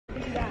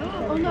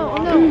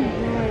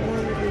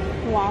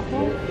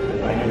Waffle?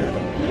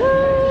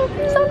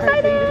 So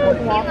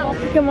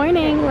excited! Good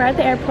morning, we're at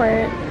the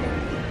airport.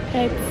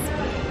 It's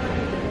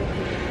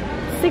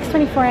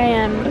 6:24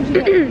 a.m.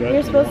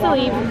 We're supposed to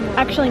leave,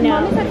 actually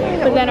no,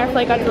 but then our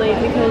flight got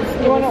delayed because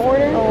it was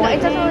order? No, it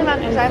doesn't really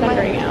matter because I have my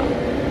thundering out.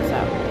 So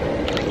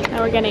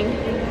now we're getting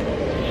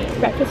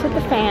breakfast with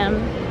the fam.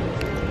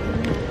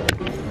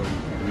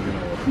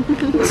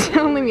 It's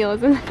the only meal,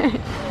 isn't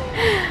it?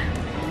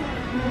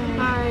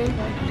 Hi.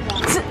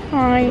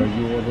 Hi.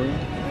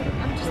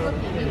 I'm just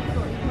looking.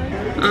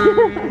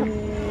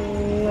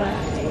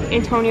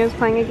 Antonio's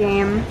playing a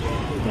game.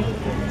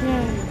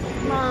 Yeah.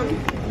 Mom.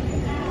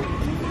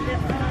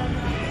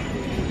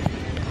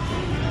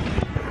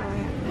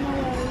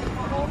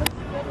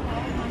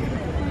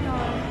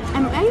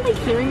 Am I like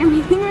hearing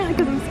everything or like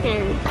because I'm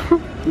scared?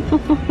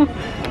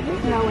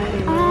 No way.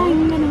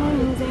 I'm gonna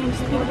lose and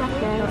just feel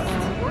breakfast.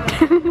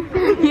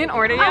 You didn't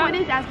order yet? Oh, it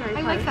is raspberry.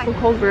 I like that.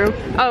 Cold brew.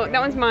 Oh, that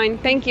one's mine.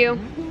 Thank you.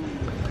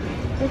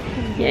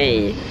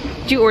 Yay.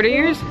 Did you order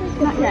yours?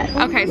 Not yet.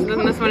 Okay, so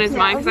then this one is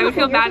mine because I would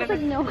feel bad if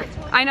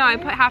I know I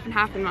put half and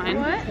half in mine.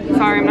 What?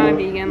 Sorry, I'm not a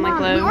vegan like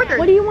Liv. We ordered.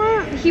 What do you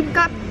want? He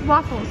got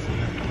waffles.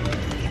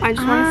 I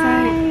just want to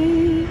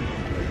say.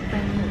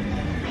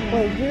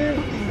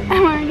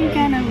 I'm already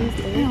gonna lose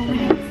it.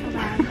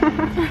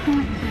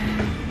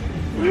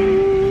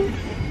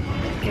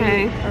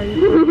 Okay.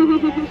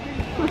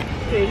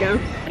 There you go.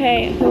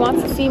 Okay, who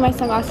wants to see my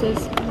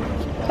sunglasses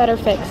that are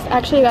fixed?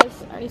 Actually, you guys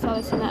already saw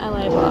this in the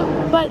LA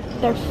vlog, but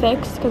they're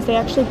fixed because they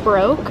actually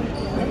broke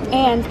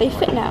and they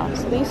fit now.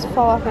 So these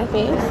fall off my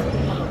face,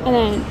 and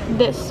then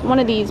one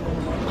of these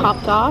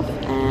popped off,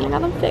 and I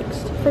got them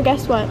fixed for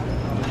guess what?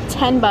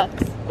 10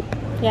 bucks.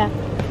 Yeah.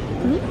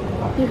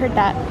 You heard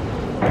that.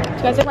 So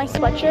you guys like my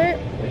sweatshirt?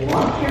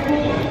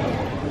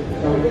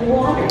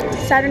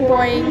 Saturn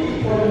boy.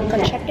 Go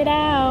check it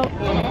out.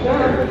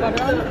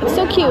 It's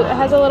so cute. It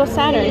has a little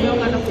Saturn.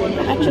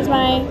 Matches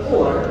my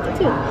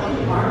tattoo.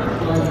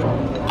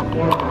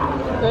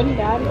 Good and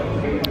bad?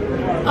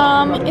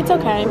 It's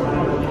okay.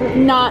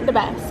 Not the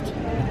best.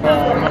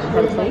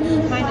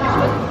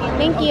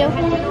 Thank you.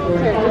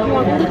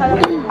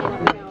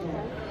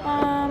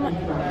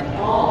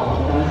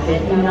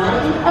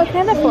 Oh, can I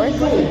have that fork?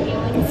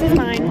 This is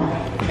mine.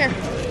 Here.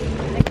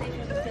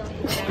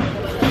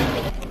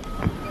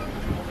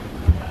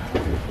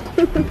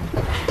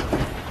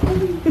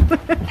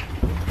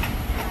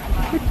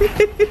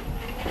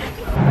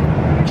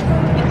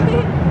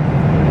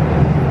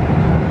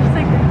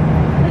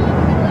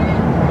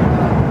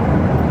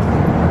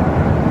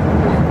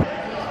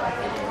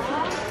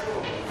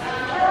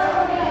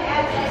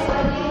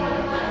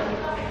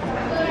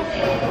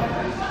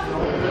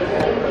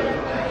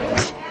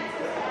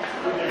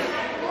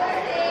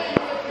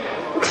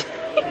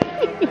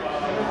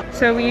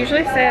 So we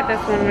usually stay at this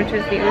one, which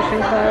is the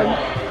Ocean Club.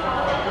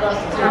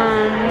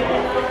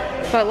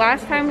 But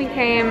last time we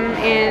came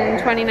in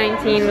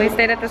 2019, we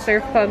stayed at the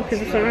Surf Club because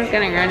this one was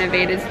getting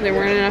renovated, so there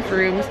weren't enough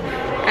rooms.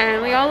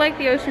 And we all like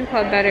the Ocean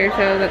Club better,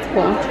 so that's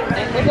cool.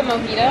 There's a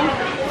mojito.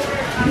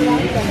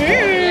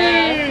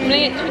 Yeah, I'm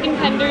gonna get chicken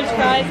tenders,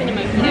 fries, and a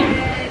mojito.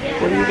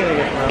 What are you gonna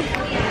get, Rob?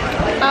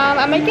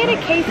 I might get a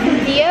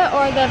quesadilla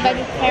or the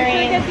vegetarian.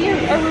 I get the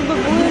Aruba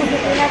blue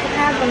because we have to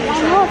have them. I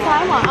know, that's what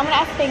I want. I'm gonna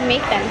ask if they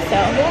make them, so.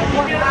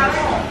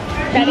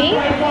 Ready?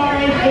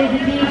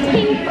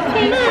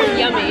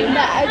 Yummy.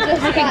 I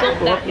just got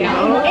that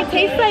down. It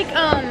tastes like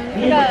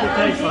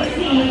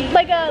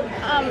like a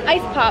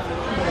ice pop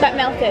that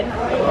melted.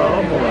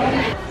 Oh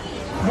boy.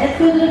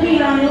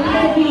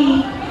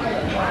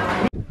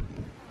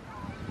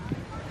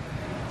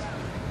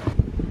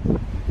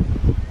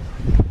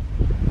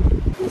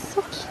 It's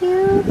so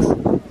cute.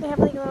 They have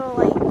like little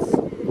lights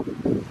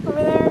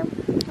over there.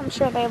 I'm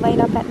sure they light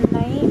up at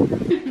night.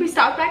 We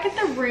stopped back at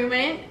the room. I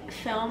didn't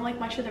film like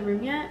much of the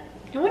room yet.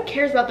 No one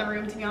cares about the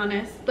room, to be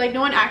honest. Like,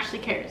 no one actually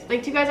cares.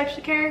 Like, do you guys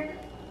actually care?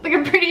 Like,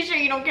 I'm pretty sure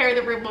you don't care what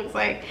the room looks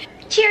like.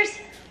 Cheers.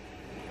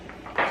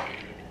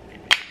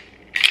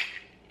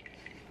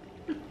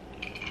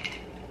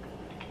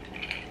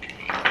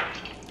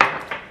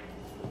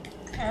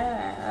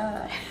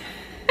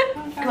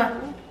 Come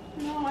on.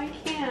 No, I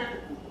can't.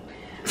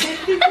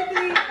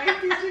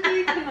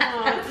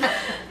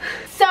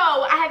 So,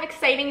 I have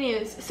exciting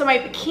news. So, my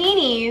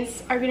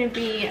bikinis are going to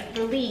be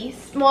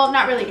released. Well,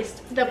 not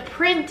released. The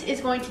print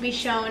is going to be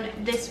shown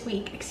this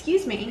week.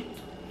 Excuse me.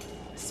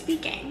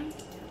 Speaking.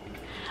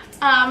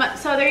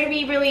 So, they're going to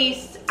be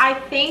released, I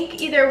think,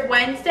 either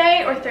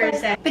Wednesday or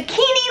Thursday.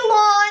 Bikini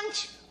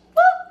launch.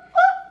 Whoop,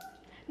 whoop.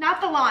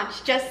 Not the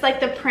launch, just like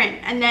the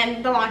print. And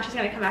then the launch is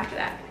going to come after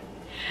that.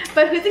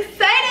 But who's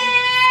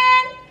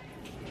excited?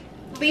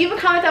 Leave a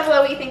comment down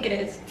below what you think it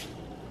is.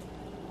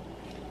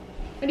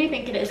 What do you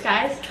think it is,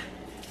 guys?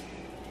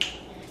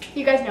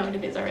 You guys know what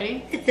it is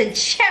already. It's a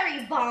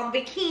cherry bomb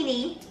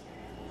bikini.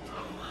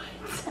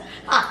 What?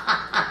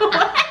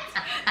 What?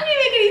 That didn't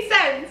make any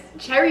sense.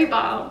 Cherry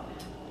bomb.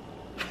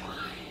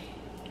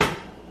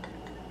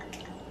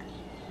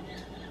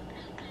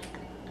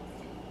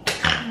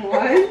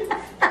 What?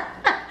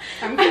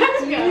 I'm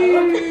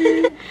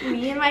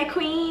Me and my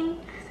queen.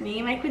 Me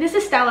and my queen. This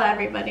is Stella,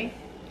 everybody.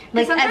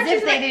 Like as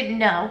if they didn't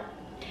know.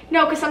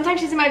 No, because sometimes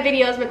she's in my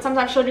videos, but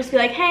sometimes she'll just be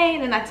like, hey,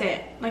 and then that's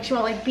it. Like she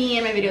won't like be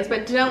in my videos,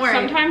 but don't worry.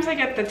 Sometimes I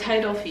get the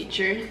title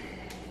feature.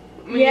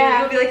 When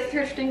Yeah. You'll be like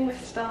thrifting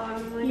with Stella.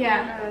 I'm like,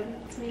 Yeah. oh my god,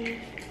 it's me.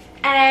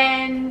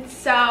 And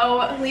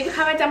so leave a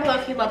comment down below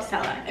if you love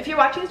Stella. If you're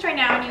watching this right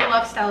now and you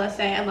love Stella,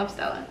 say I love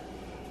Stella.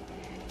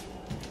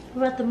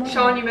 What about the mom?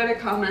 Sean, you better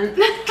comment.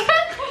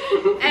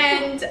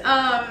 And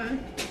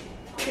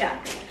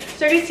yeah.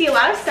 So you're gonna see a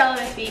lot of Stella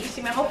this week. You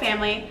see my whole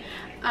family.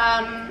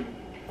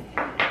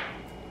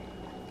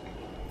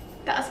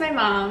 That was my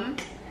mom.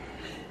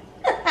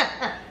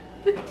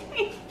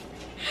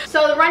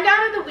 So the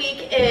rundown of the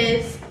week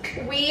is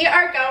we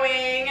are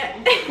going.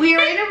 We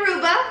are in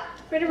Aruba.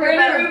 We're in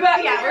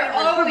Aruba. Yeah, we're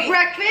all For week.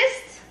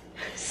 breakfast,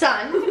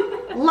 sun.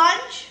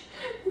 Lunch,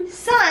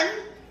 sun.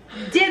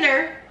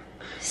 Dinner,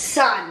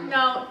 sun.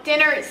 No,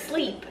 dinner,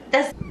 sleep.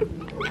 That's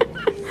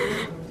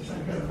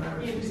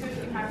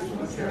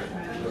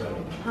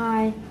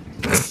Hi.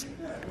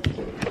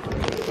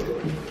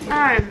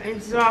 I'm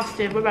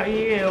exhausted. What about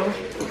you?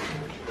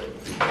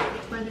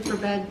 ready for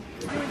bed.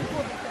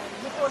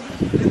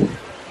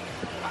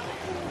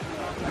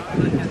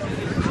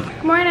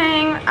 Good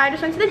morning. I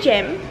just went to the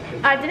gym.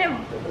 I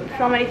didn't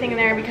film anything in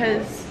there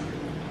because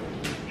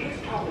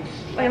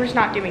I'm just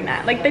not doing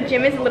that. Like the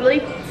gym is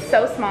literally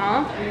so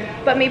small,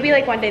 but maybe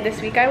like one day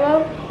this week I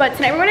will. But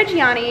tonight we're going to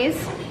Gianni's.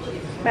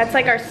 That's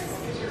like our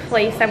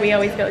place that we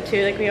always go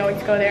to. Like we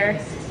always go there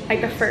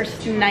like the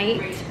first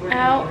night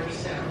out.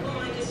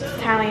 It's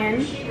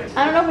Italian.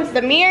 I don't know if it's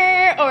the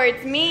mirror or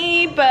it's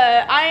me,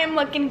 but I am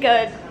looking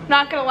good.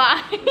 Not gonna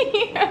lie.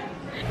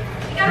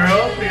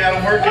 Girls, we got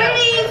a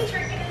workout.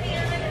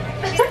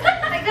 I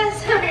got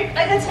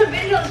some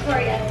videos for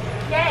you.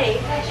 Yay.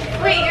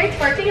 Wait, you're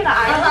twerking in the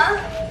aisle?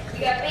 You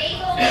got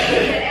bagels, you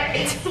got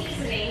everything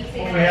seasoning. We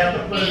have to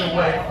put it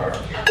away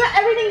first. Got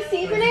everything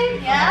seasoning?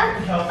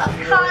 Yeah?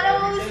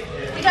 Avocados.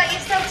 We got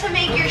your stuff to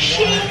make your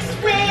shakes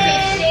with.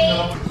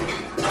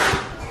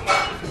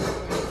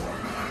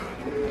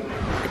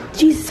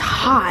 Jesus,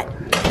 hot.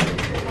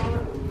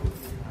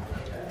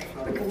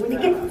 We're going to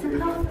get some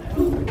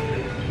coffee.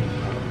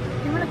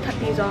 I'm gonna cut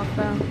these off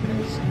though,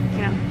 because,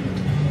 you know,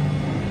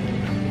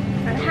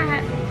 got a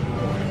hat.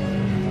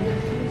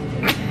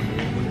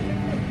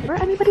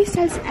 Whenever anybody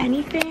says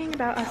anything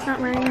about us not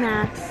wearing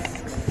masks,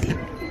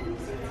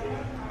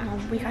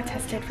 we got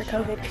tested for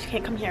COVID because you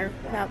can't come here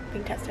without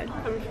being tested.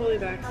 I'm fully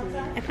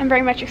vaccinated. I'm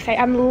very much excited.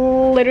 I'm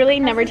literally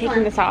never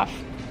taking this off.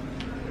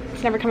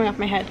 It's never coming off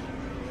my head.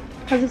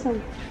 How's this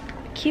one?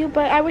 Cute,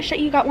 but I wish that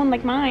you got one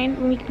like mine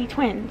when we could be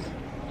twins.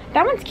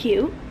 That one's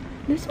cute.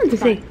 This one's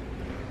fun.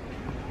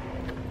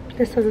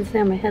 This doesn't stay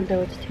on my head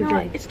though, it's too No,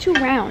 big. it's too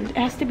round. It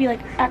has to be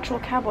like actual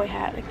cowboy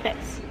hat, like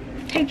this.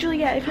 Hey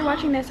Juliet, if you're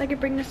watching this, I could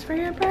bring this for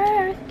your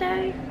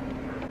birthday.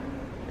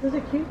 Those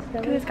are cute, Because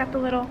Stella. it's got the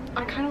little.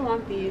 I kind of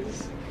want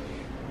these.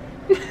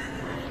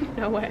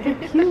 No way.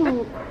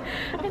 Cute.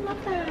 I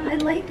love that. I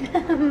like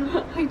them.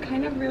 I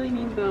kind of really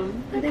need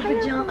them. Are they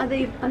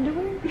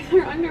underwear?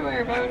 They're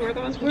underwear, but I would wear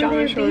them as Or are they pajama a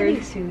bathing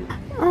shorts. suit?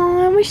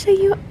 Oh, I wish that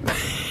you.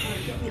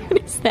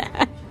 What is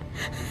that?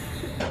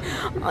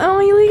 Oh,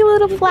 you like a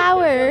little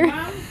flower.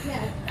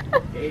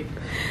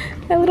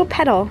 A little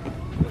petal.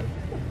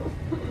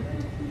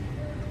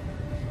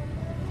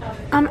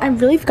 I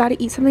really got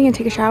to eat something and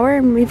take a shower,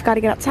 and we've got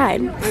to get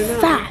outside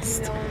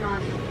fast.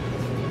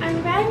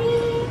 I'm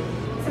ready.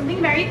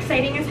 Something very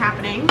exciting is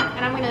happening,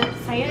 and I'm gonna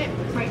say it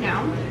right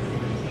now.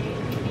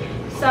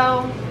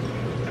 So,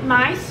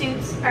 my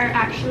suits are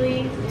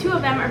actually, 2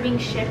 of them are being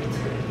shipped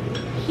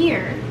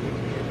here.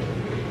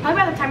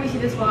 Probably by the time you see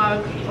this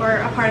vlog, or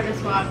a part of this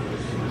vlog,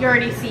 you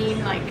already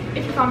seen, like,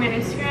 if you follow me on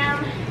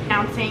Instagram,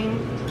 announcing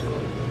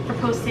or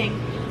posting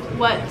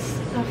what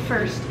the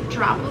first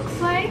drop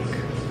looks like.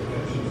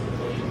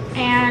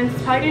 And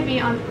it's probably gonna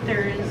be on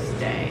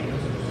Thursday.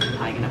 I'm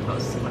probably gonna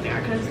post what they are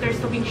because they're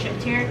still being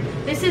shipped here.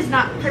 This is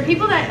not, for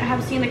people that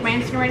have seen like my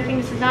Instagram or anything,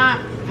 this is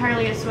not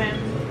entirely a swim.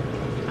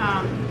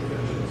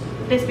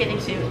 This bathing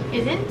suit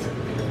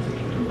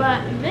isn't.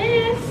 But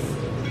this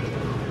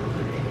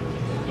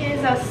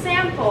is a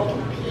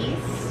sample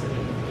piece.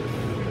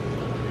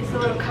 It's a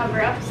little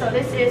cover up. So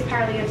this is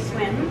Paraleia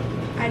Swim.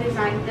 I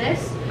designed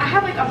this. I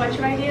have like a bunch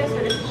of ideas,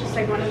 but this is just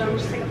like one of them,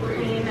 just like a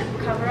plain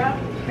cover up.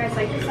 If you guys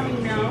like this, let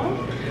me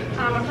know.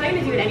 I'm probably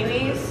gonna do it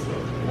anyways,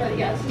 but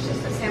yeah, this is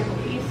just a sample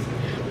piece.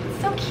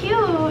 It's so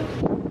cute.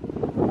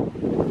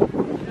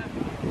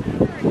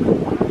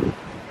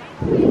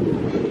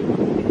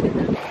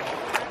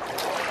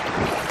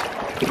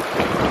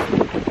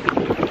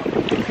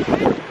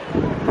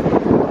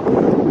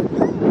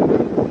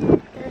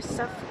 There's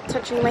stuff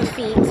touching my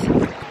feet.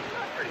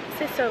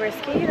 This is so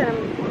risky that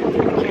I'm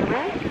holding the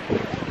camera.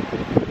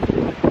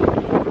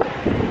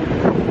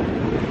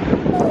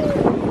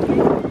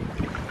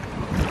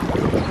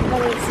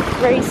 That is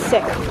very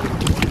sick.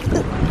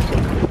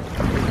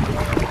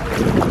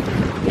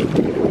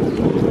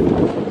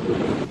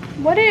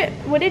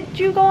 What did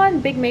you go on?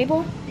 Big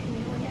Mabel?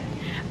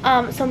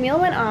 So Mila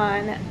went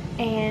on,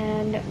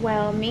 and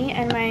well, me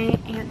and my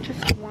aunt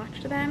just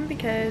watched them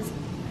because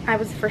I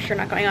was for sure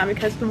not going on,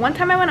 because the one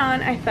time I went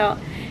on I felt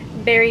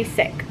very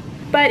sick,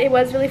 but it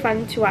was really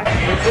fun to watch.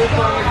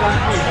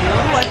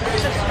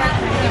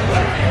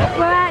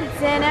 We're at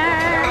dinner.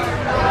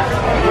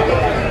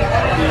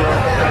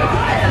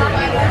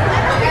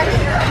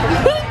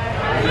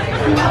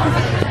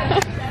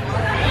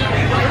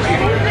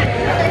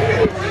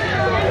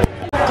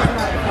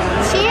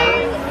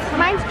 Cheers!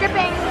 Mine's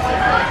dripping.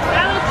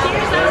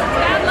 Cheers!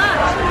 Bad luck.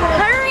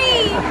 Hurry!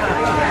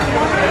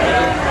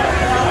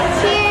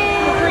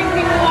 Cheers!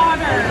 Drinking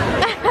water.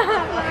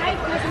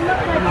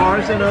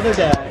 Tomorrow's another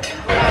day.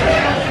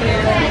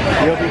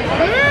 You'll be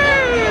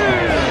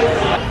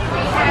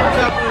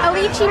A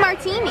lychee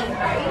martini.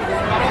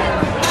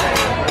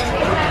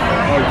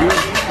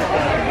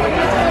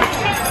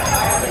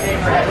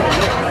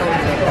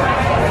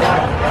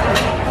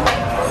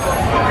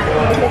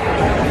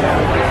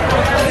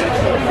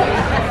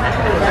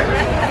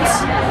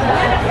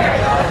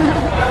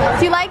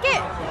 Do you like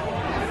it?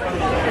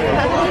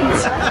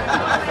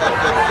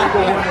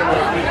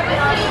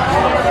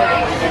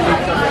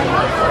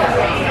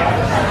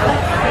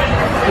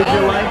 Did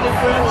you like it,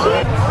 friends?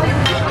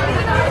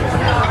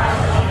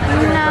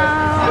 No,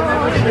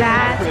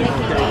 that's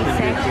making me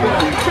sick.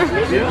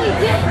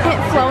 It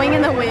flowing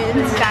in the wind.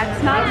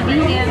 That's not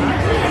vegan,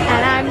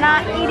 and I'm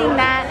not eating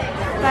that.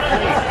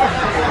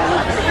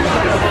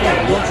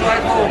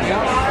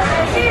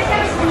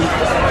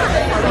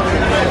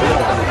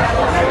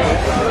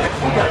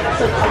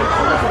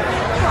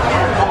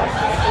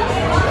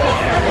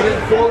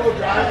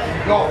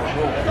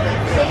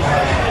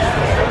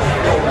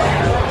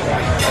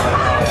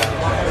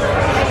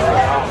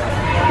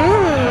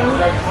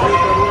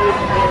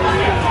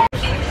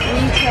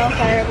 Retail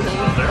fire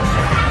balloons.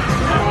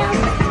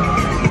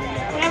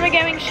 Now we're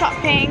going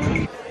shopping.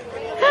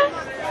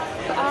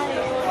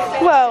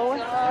 Whoa.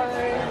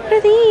 What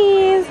are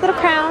these? Little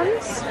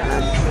crowns?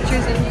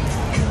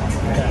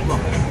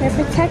 They're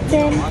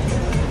protected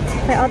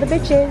by all the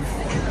bitches.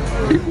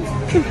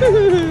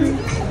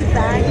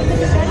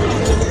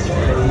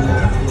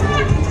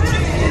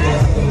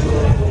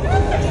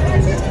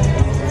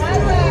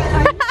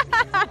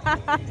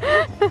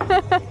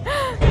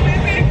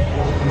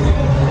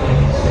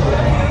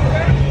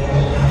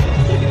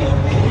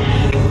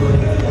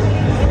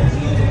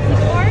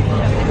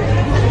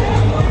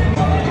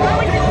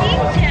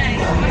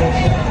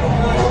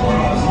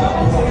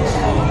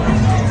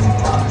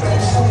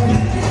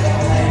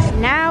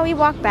 Now we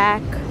walk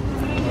back,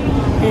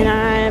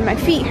 and my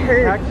feet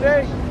hurt.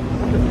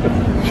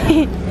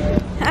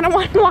 I don't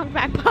want to walk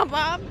back,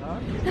 Papa.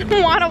 I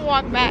don't want to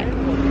walk back.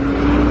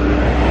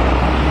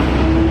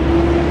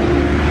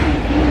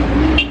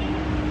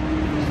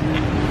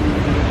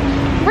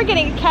 We're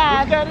getting a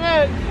cab.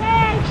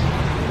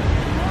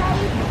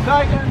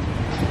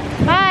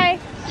 Hi.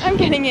 I'm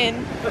getting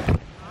in.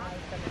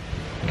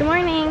 Good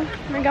morning.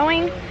 We're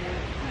going.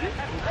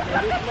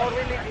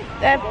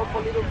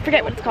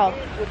 Forget what it's called.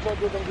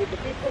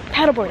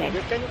 Paddleboarding.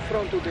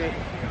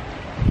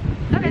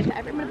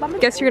 Okay.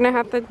 Guess you're gonna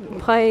have to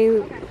play,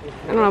 I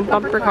don't know,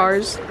 bumper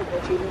cars.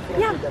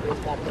 Yeah.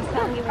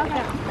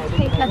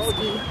 Okay. Let's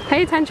ski.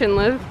 Pay attention,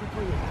 Liv.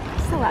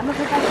 So I'm a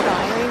professional. I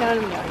already know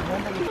what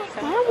I'm doing.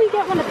 Why don't we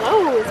get one of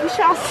those? We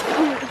should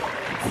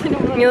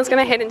also. Mila's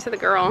gonna hit into the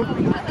girl.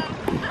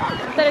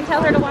 Better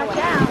tell her to watch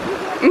out.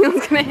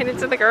 Mila's gonna hit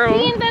into the girl.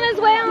 See you in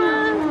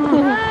Venezuela.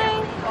 Bye.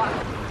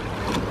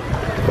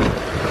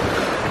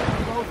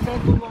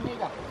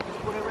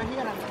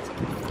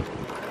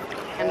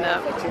 And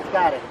She's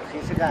got it.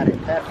 She's got it.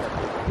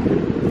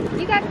 Perfect.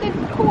 You got the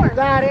cord.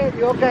 Got it.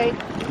 You okay?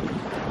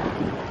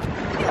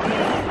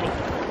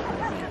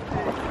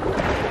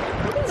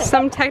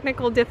 some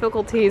technical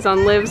difficulties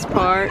on Liv's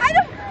part. I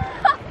don't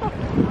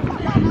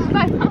know.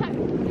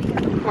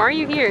 Why are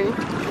you here?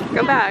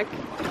 Go back.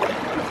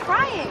 I'm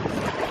crying.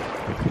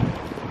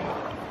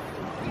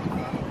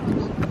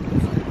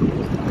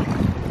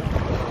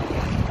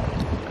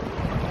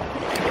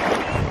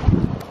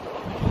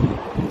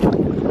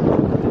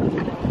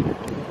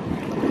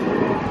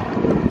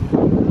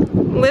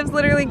 Liv's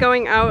literally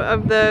going out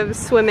of the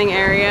swimming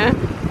area.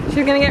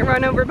 She's gonna get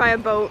run over by a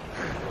boat.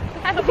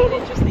 That'll be an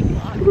interesting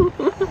vlog.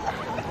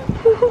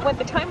 What,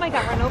 the time I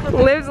got run over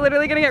by... Liv's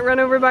literally gonna get run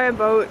over by a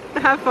boat.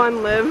 Have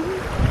fun, Liv.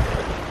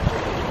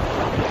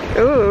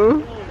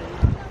 Ooh.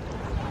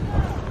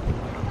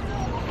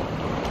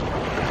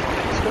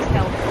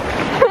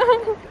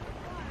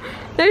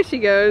 There she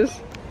goes.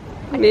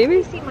 Maybe?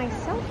 I see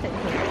myself in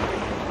here.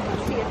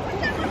 Let's see it.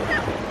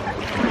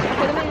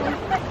 Put him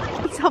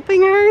in. It's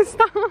helping her.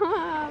 Stop.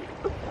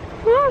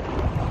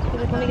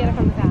 Let me get it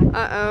from the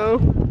back. Uh-oh.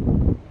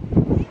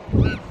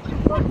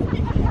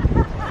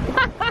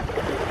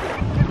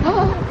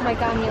 Oh my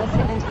god, Mila's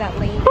sitting into that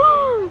lane.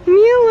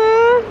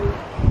 Mila!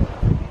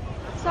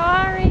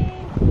 Sorry.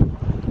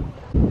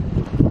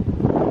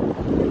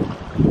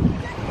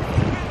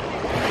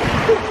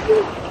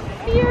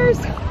 Years.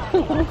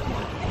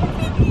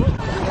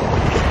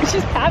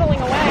 She's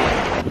paddling away.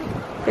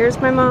 There's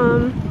my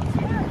mom.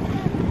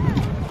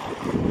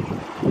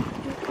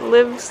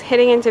 Liv's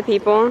hitting into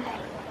people.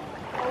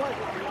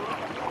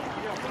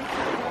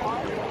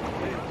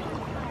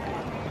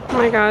 Oh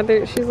my god,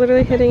 she's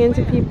literally hitting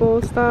into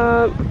people.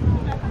 Stop.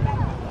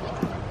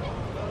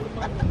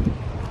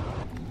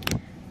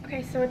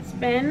 Okay, so it's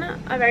been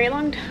a very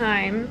long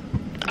time,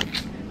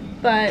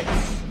 but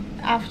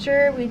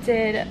after we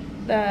did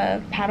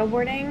the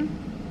paddleboarding,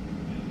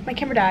 my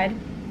camera died,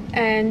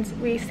 and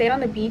we stayed on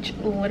the beach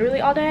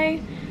literally all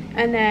day,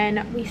 and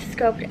then we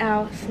scoped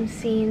out some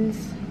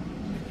scenes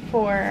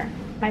for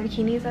my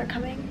bikinis that are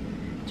coming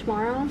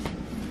tomorrow.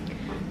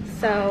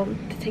 So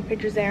to take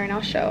pictures there, and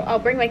I'll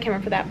bring my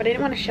camera for that, but I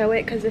didn't want to show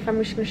it because if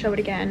I'm just gonna show it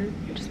again,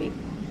 it'll just be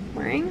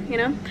boring, you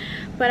know.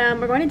 But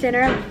we're going to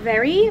dinner. I'm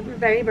very,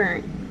 very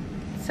burnt,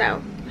 so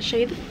I'll show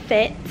you the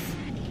fits.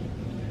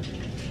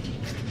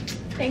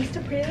 Thanks to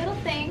Pretty Little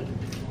Thing.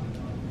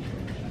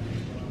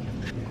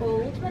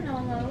 Gold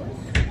Manolos.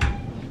 I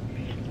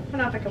don't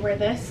know if I could wear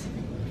this.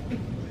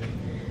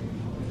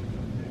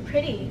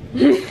 Pretty.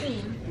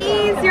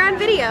 Please, you're on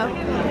video.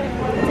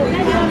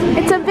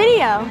 It's a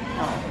video.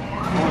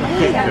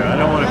 Picture. I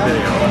don't want a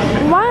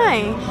video.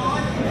 Why?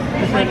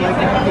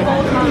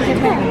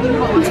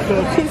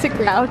 He's a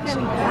grouch.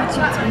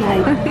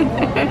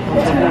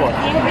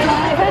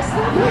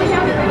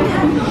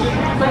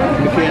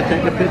 You can't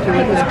take a picture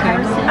with this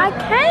camera? I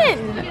can.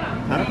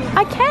 Huh?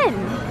 I can.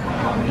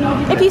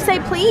 If you say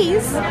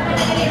please.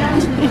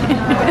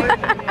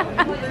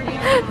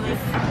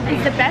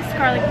 It's the best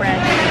garlic bread.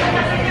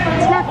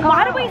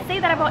 Why do I say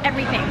that about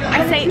everything?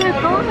 I say it's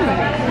not garlic.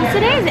 Yes,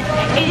 it is.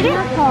 It is.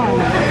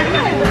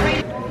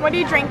 What are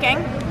you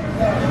drinking?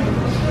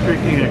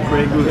 Drinking a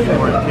Grey Goose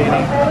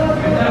martini.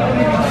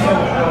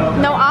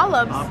 No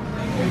olives.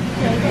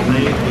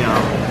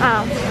 Yeah.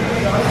 Oh.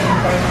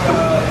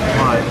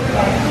 Why?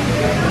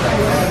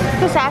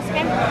 Just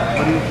asking.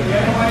 What do you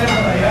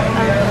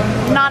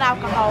think? Not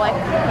alcoholic.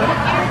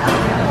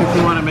 If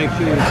you want to make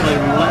sure you play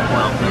roulette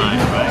well tonight,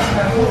 right?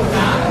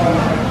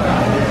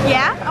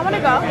 Yeah, I want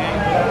to go.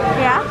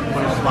 Yeah.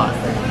 What is slot?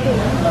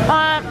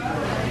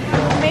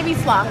 Maybe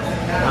slots.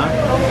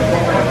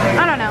 Huh?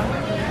 I don't know.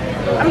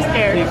 I'm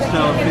scared. If so,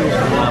 feel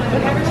some left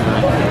tonight.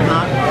 If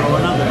not, go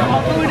another night.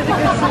 I'll go to the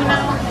casino.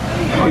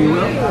 Oh, you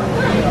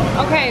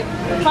will? Okay,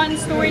 fun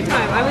story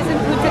time. I was in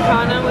Punta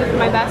Cana with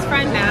my best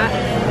friend Matt,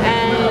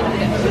 and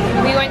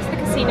we went to the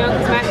casino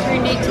because Matt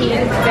turned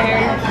 18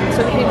 there,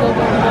 so we could go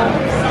home.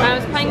 I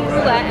was playing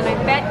roulette and I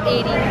bet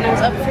 80 and I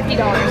was up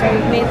 $50.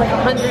 I made like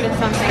 100 and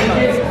something,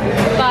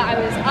 but I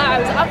was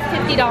up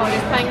 $50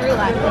 playing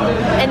roulette.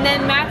 And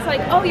then Matt's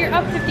like, "Oh, you're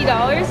up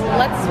 $50.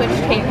 Let's switch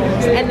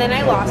tables." And then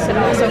I lost it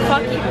all. So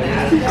fuck you,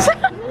 Matt.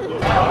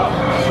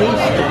 Please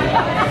stay.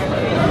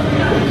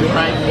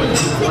 Right,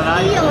 what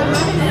I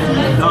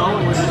no,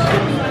 it was a sea.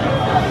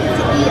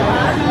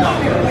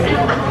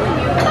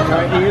 There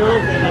are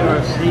eels and there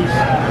are sea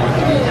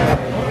snails.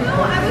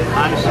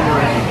 I'm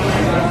sorry.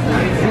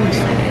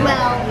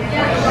 Well,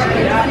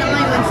 no, I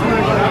went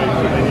snorkeling.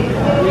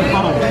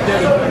 Oh,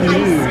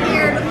 I'm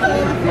scared of the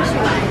fish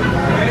fry.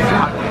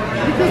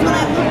 Because when I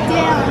looked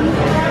down,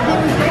 there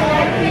was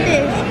all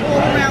fish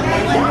all around the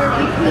under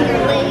between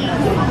your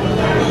legs.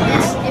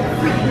 And it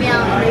freaked me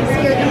out. They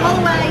scared them all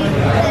away,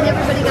 and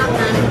everybody got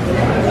mad at me.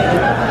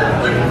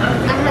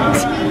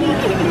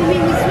 It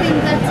made me swing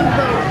that to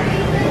boat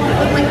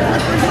with my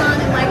flippers on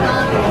and my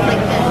goggles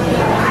like this.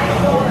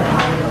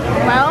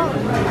 Well,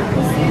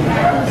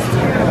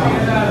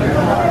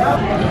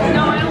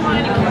 no, I don't want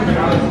any more.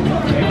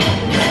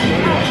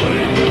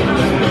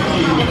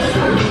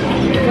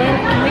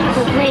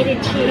 Wrinkle-plated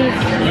cheese.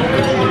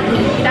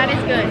 That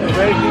is good.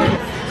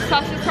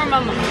 Sausage from the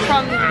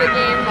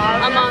game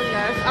Among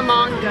Us.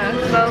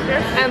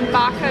 And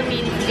baka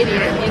means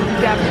idiot in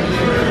Japanese.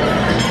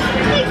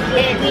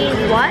 It means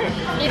what?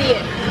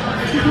 Idiot.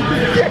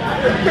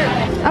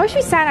 I wish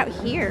we sat out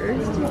here.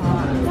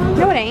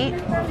 No, it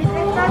ain't.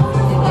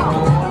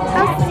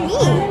 How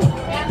sweet.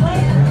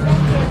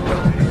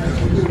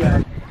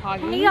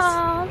 Hey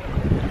y'all.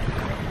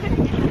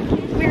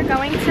 We're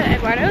going to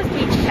Eduardo's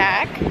Beach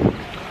Shack.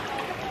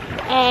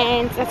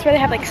 And that's where they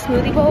have like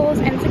smoothie bowls,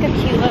 and it's like a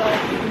cute little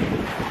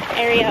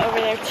area over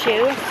there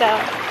too, so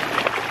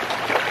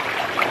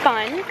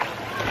fun.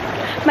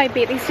 My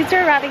bathing suits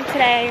are arriving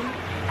today.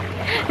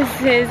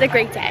 This is a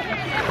great day.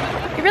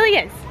 It really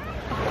is.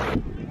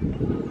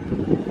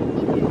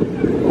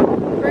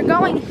 We're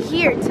going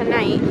here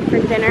tonight for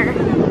dinner.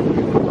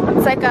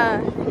 It's like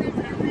a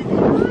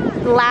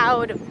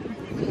loud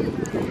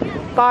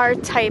bar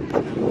type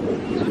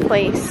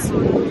place.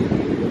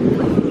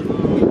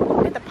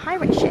 Look at the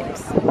pirate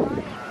ships.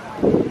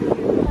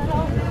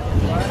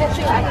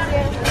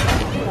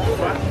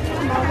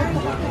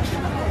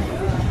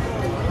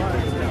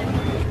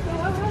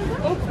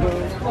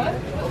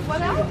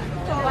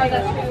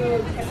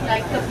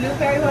 Like the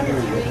blueberry one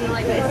is really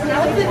like this.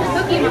 Now it's in the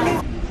Cookie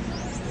Monster.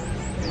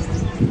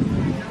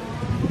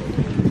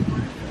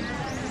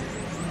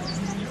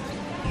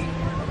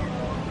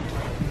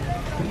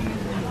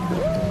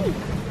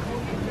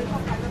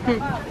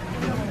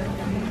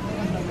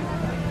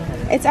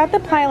 It's at the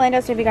Playa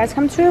Linda, so if you guys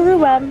come to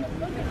Aruba,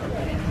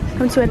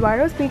 come to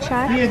Eduardo's Beach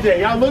Shack.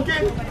 Y'all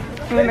looking?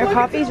 And their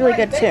coffee is really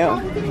good too.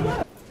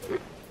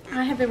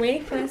 I have been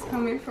waiting for this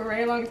moment for a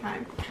very long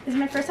time. This is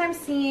my first time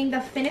seeing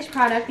the finished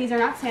product. These are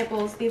not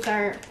samples. These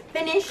are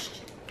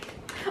finished.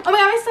 Oh my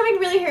god, my stomach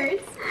really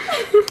hurts.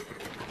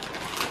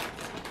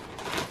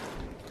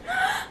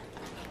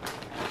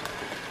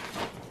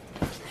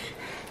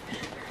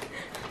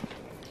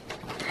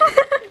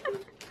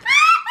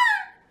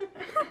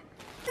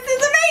 This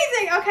is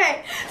amazing.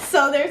 Okay,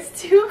 so there's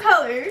 2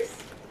 colors.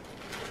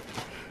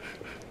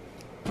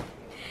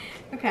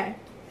 Okay.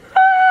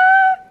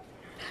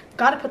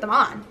 Gotta put them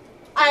on.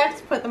 I have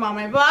to put them on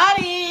my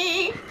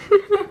body.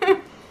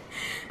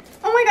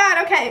 Oh my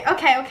god, okay.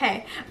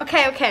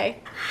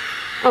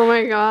 Oh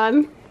my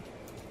god.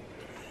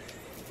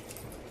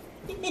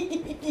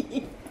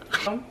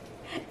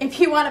 If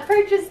you want to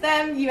purchase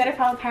them, you better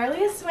follow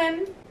Paralia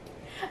Swim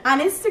on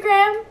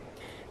Instagram.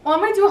 Well,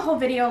 I'm gonna do a whole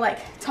video like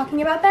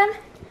talking about them,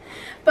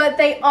 but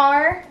they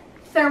are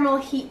thermal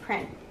heat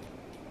print.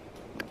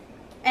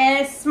 And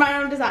it's my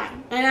own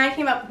design, and I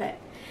came up with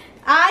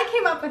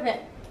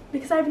it.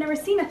 Because I've never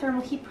seen a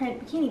thermal heat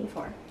print bikini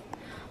before.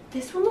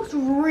 This one looks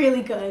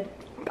really good.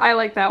 I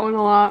like that one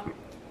a lot.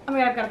 Oh my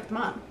god, I've got to put them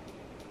on.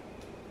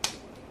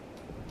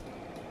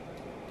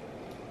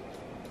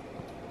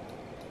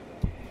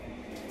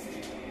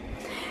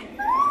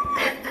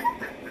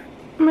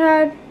 Oh my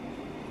god.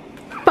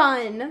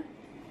 Fun.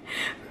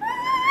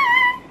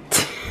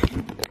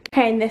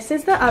 Okay, and this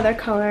is the other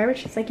color,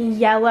 which is like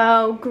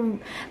yellow,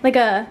 like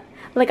a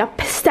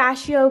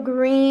pistachio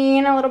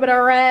green, a little bit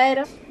of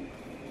red.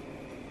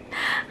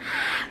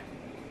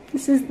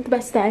 This is the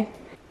best day.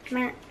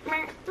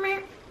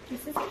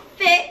 This is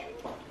fit.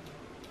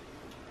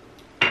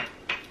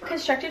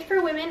 Constructed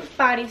for women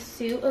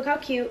bodysuit. Look how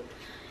cute.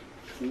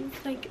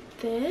 It's like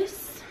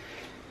this.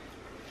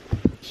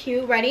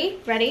 Cute. Ready?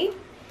 Ready?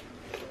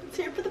 It's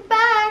here for the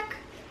back.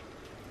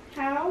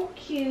 How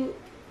cute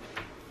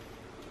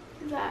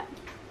is that?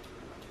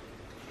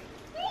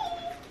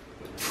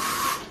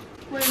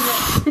 What is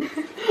it?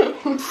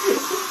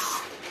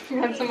 You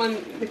have someone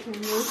the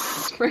camera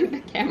sprint the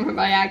camera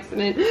by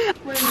accident.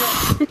 What is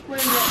it? What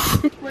is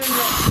it? What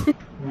is it?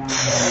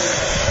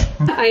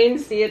 I didn't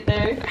see it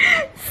there.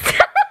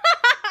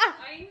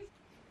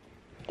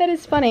 That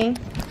is funny.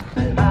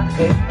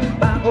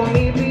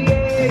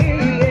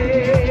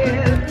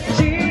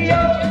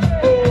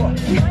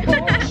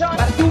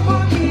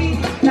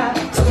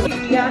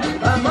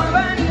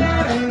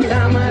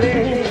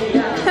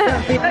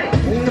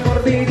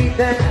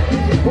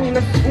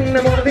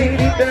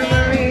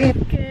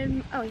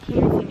 Good. Oh, you can't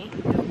even see me.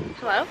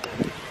 Hello?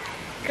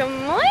 Good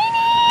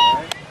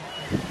morning!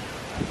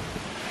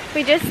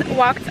 We just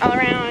walked all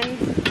around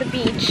the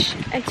beach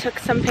and took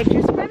some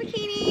pictures of our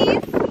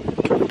bikinis.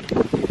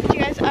 You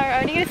guys are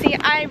already gonna see.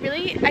 I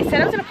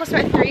said I was gonna post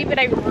them at 3, but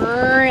I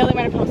really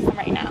want to post them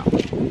right now.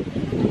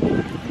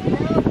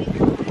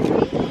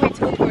 Wait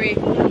till 3.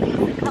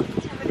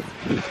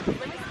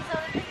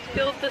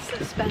 Build the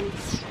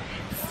suspense.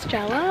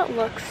 Stella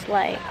looks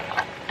like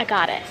a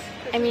goddess.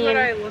 This is what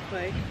I look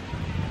like.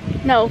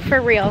 No,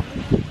 for real.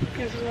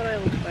 This is what I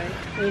look like.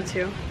 Me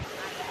too.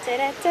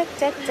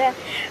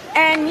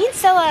 And me and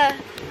Stella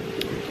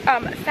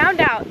found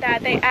out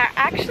that they are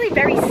actually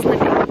very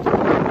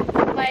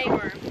slimming. Like,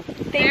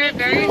 They're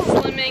very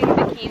slimming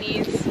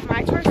bikinis.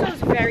 My torso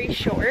is very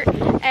short,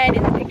 and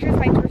in the pictures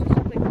my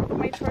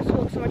torso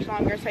looks so much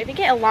longer, so I think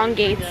it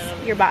elongates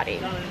your body.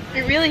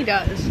 It really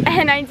does.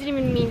 And I didn't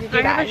even mean to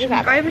do that.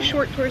 I have a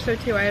short torso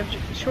too. I have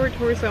short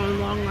torso and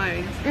long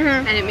legs.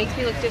 Mm-hmm. And it makes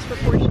me look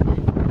disproportionate.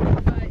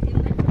 But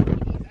in the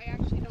bikinis, I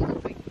actually don't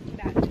look like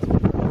that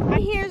disproportionate.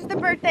 And here's the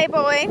birthday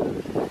boy.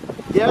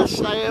 Yes,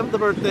 I am the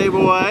birthday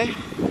boy.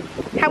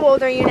 How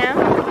old are you now?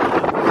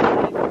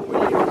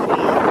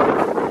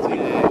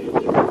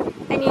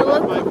 And you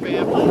look... My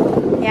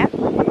family. Yeah?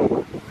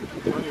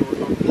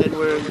 And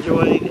we're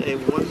enjoying a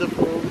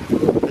wonderful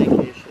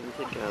vacation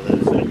together.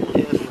 I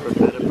couldn't ask for a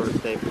better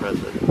birthday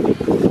present.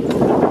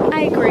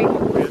 I agree.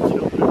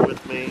 Grandchildren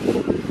with me.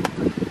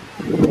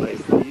 My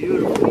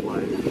beautiful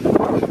wife.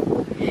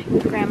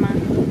 Grandma.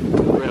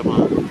 Grandma.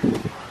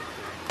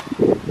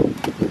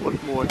 What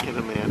more can a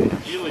man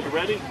ask? You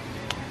ready?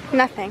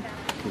 Nothing.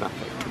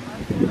 Nothing.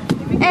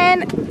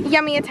 And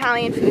yummy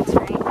Italian foods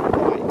for me.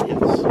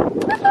 Yes.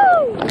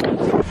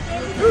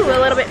 Ooh, a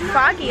little bit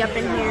foggy up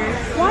in here.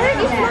 Why are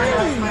you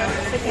smiling?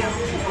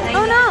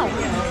 Oh no.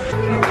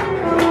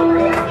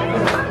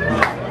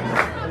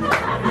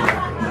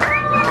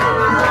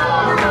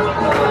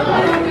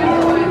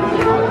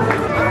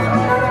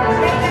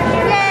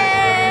 Yay!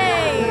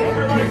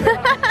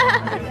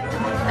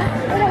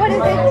 What is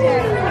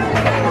it?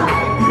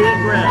 Big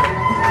red.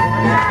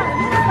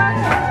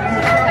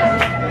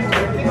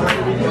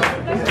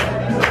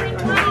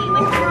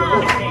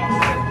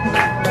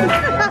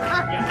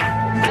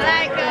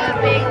 Like a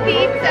big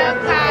pizza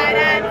pie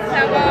and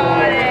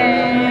sabore.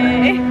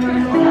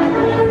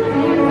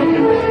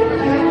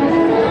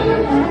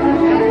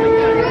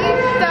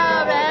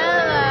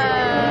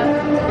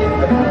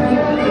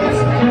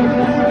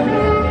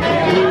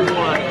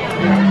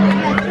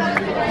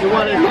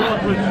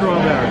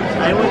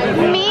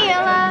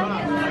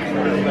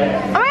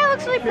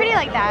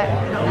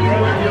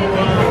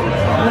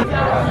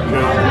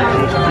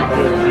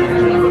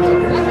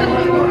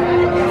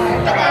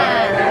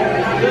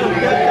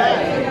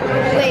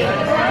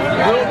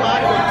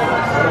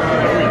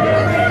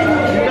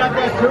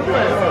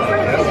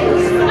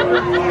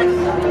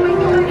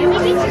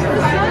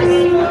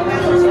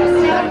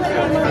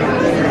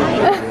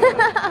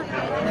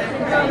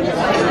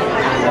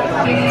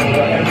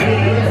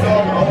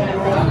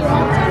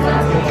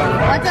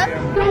 What's up?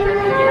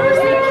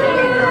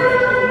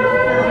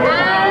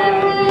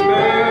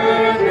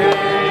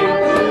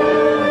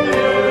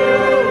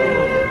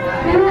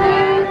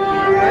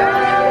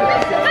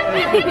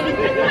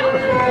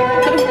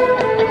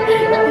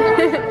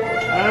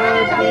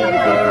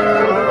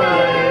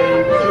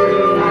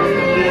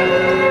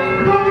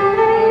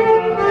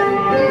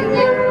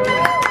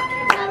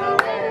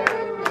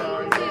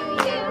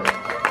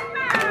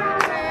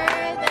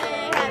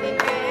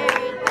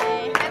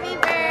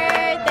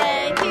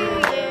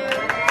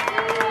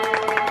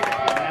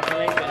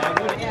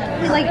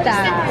 Like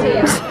that.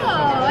 Oh,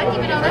 I didn't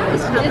even know that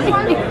was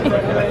coming.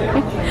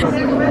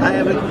 I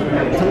haven't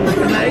told you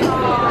tonight,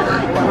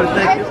 but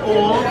thank you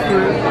all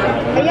for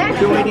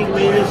joining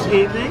me this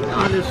evening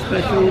on this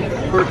special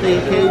birthday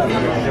occasion.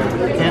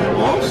 And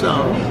also,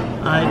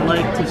 I'd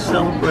like to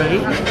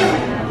celebrate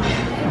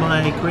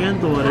my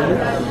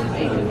granddaughter's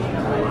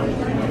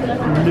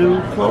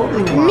new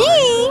clothing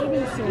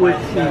line,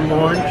 which she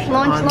launched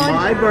on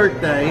my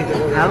birthday.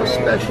 How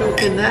special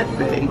can that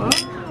be?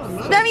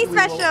 Very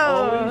special.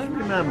 Always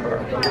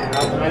remember.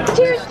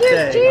 Cheers,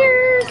 cheers,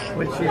 cheers.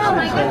 Which is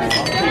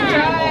successful.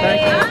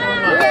 Thank you so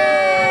much.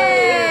 Yay!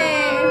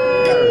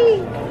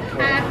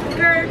 Happy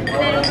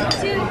birthday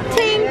to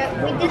Ting,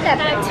 We did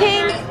that.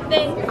 ting,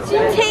 ting,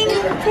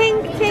 ting,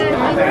 ting.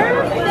 Happy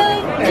birthday,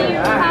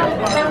 dear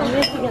Papa.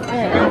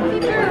 Happy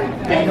birthday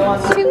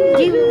to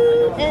you.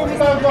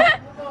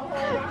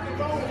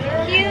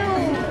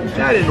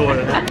 I didn't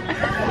order that.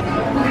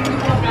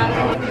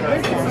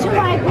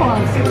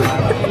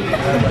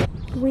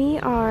 We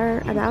are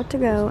about to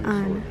go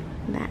on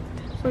that.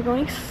 We're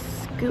going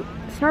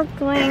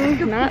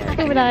snorkeling, not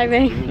scuba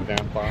diving.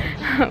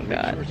 Oh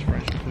god.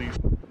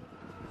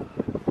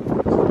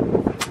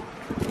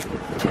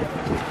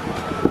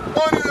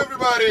 Morning,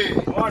 everybody!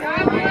 Good morning,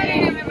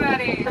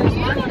 everybody.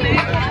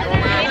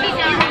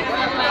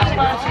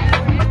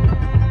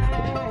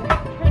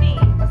 Pretty.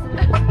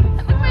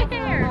 Look at my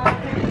hair.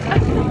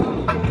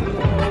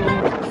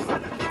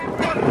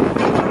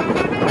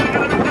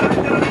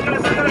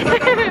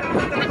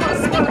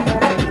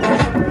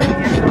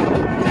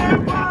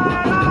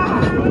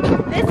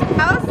 This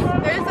house,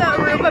 there's a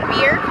Aruba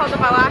beer called the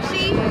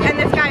Balashi, and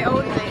this guy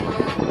owns it.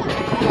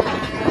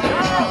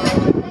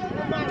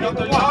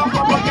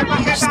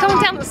 Just going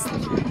down the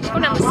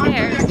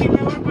stairs.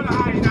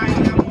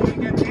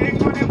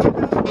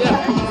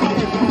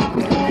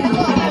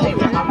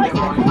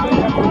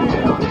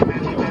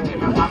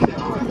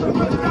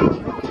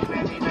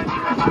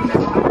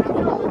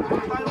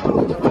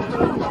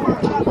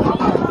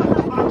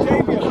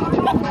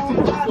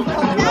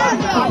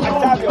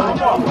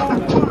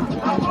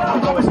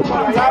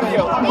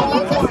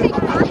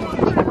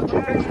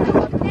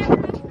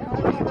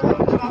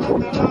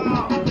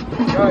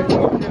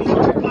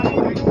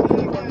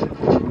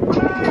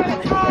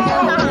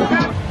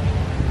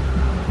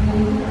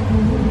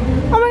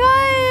 Oh my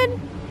god!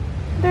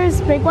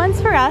 There's big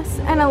ones for us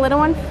and a little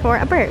one for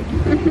a bird.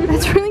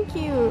 That's really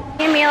cute.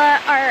 Me and Mila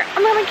are,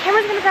 oh my god, my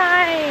camera's gonna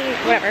die!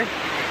 Whatever.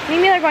 Me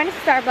and Mila are going to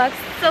Starbucks.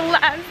 It's the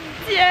last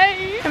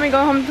day. And we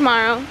go home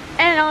tomorrow.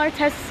 And all our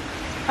tests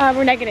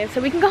were negative,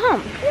 so we can go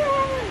home.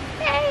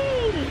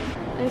 Yay!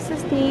 This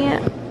is the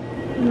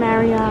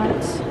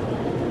Marriott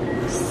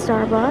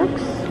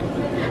Starbucks.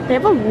 They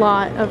have a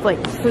lot of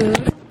like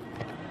food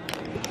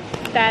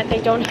that they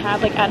don't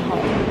have like at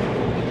home.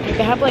 Like,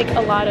 they have like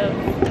a lot of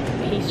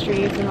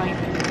pastries and like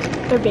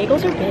their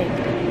bagels are big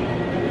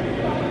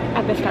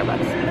at the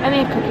Starbucks. And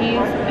they have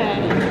cookies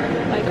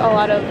and like a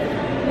lot of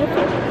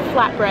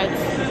flatbreads.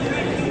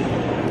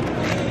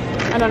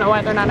 I don't know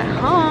why they're not at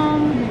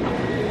home.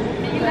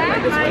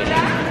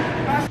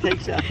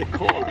 Takes out the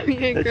cord.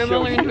 Yeah, Grandma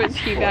learned what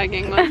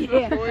teabagging was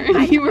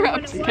before. You were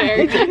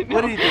upstairs.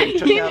 What do you do?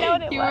 Took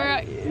out,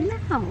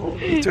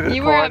 You took a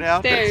were cord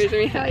out? upstairs.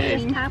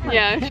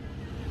 Yeah.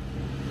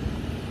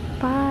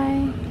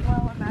 Bye.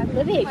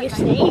 Olivia, you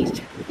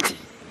sneezed.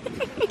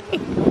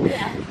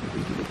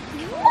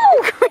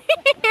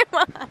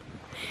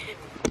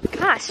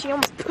 Gosh, she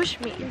almost pushed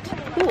me into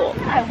the pool.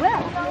 I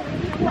will.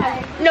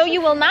 No,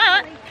 you will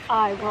not.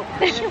 I will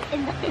push you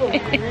in the pool.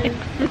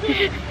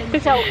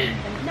 So,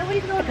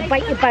 nobody's going to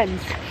bite your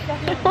buns.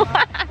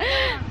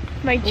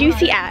 My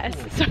juicy ass.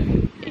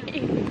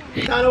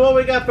 Donna, what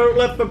we got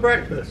left for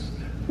breakfast?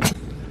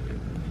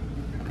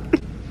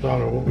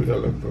 Donna, what we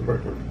got left for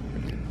breakfast?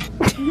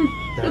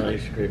 That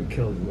ice cream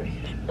killed me.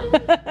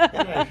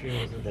 That ice cream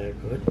wasn't that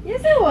good.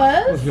 Yes, it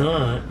was. It was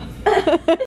not.